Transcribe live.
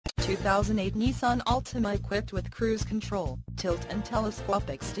2008 Nissan Altima equipped with cruise control, tilt and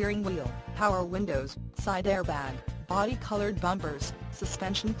telescopic steering wheel, power windows, side airbag, body-colored bumpers,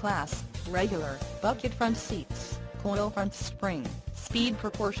 suspension class, regular, bucket front seats, coil front spring, speed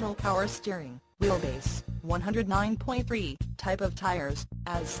proportional power steering, wheelbase, 109.3, type of tires,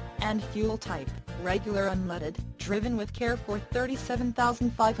 as, and fuel type, regular unleaded, driven with care for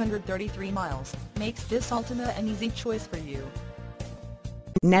 37,533 miles, makes this Altima an easy choice for you.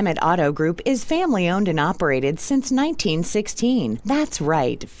 Nemet Auto Group is family-owned and operated since 1916. That's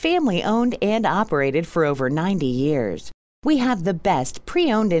right, family-owned and operated for over 90 years. We have the best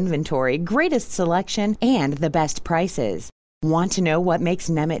pre-owned inventory, greatest selection, and the best prices. Want to know what makes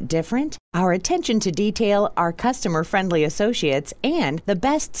Nemet different? Our attention to detail, our customer-friendly associates, and the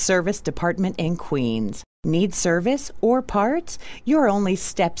best service department in Queens. Need service or parts? You're only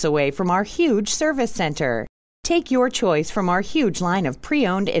steps away from our huge service center. Take your choice from our huge line of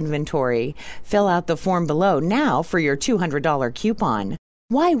pre-owned inventory. Fill out the form below now for your $200 coupon.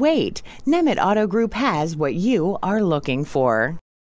 Why wait? Nemet Auto Group has what you are looking for.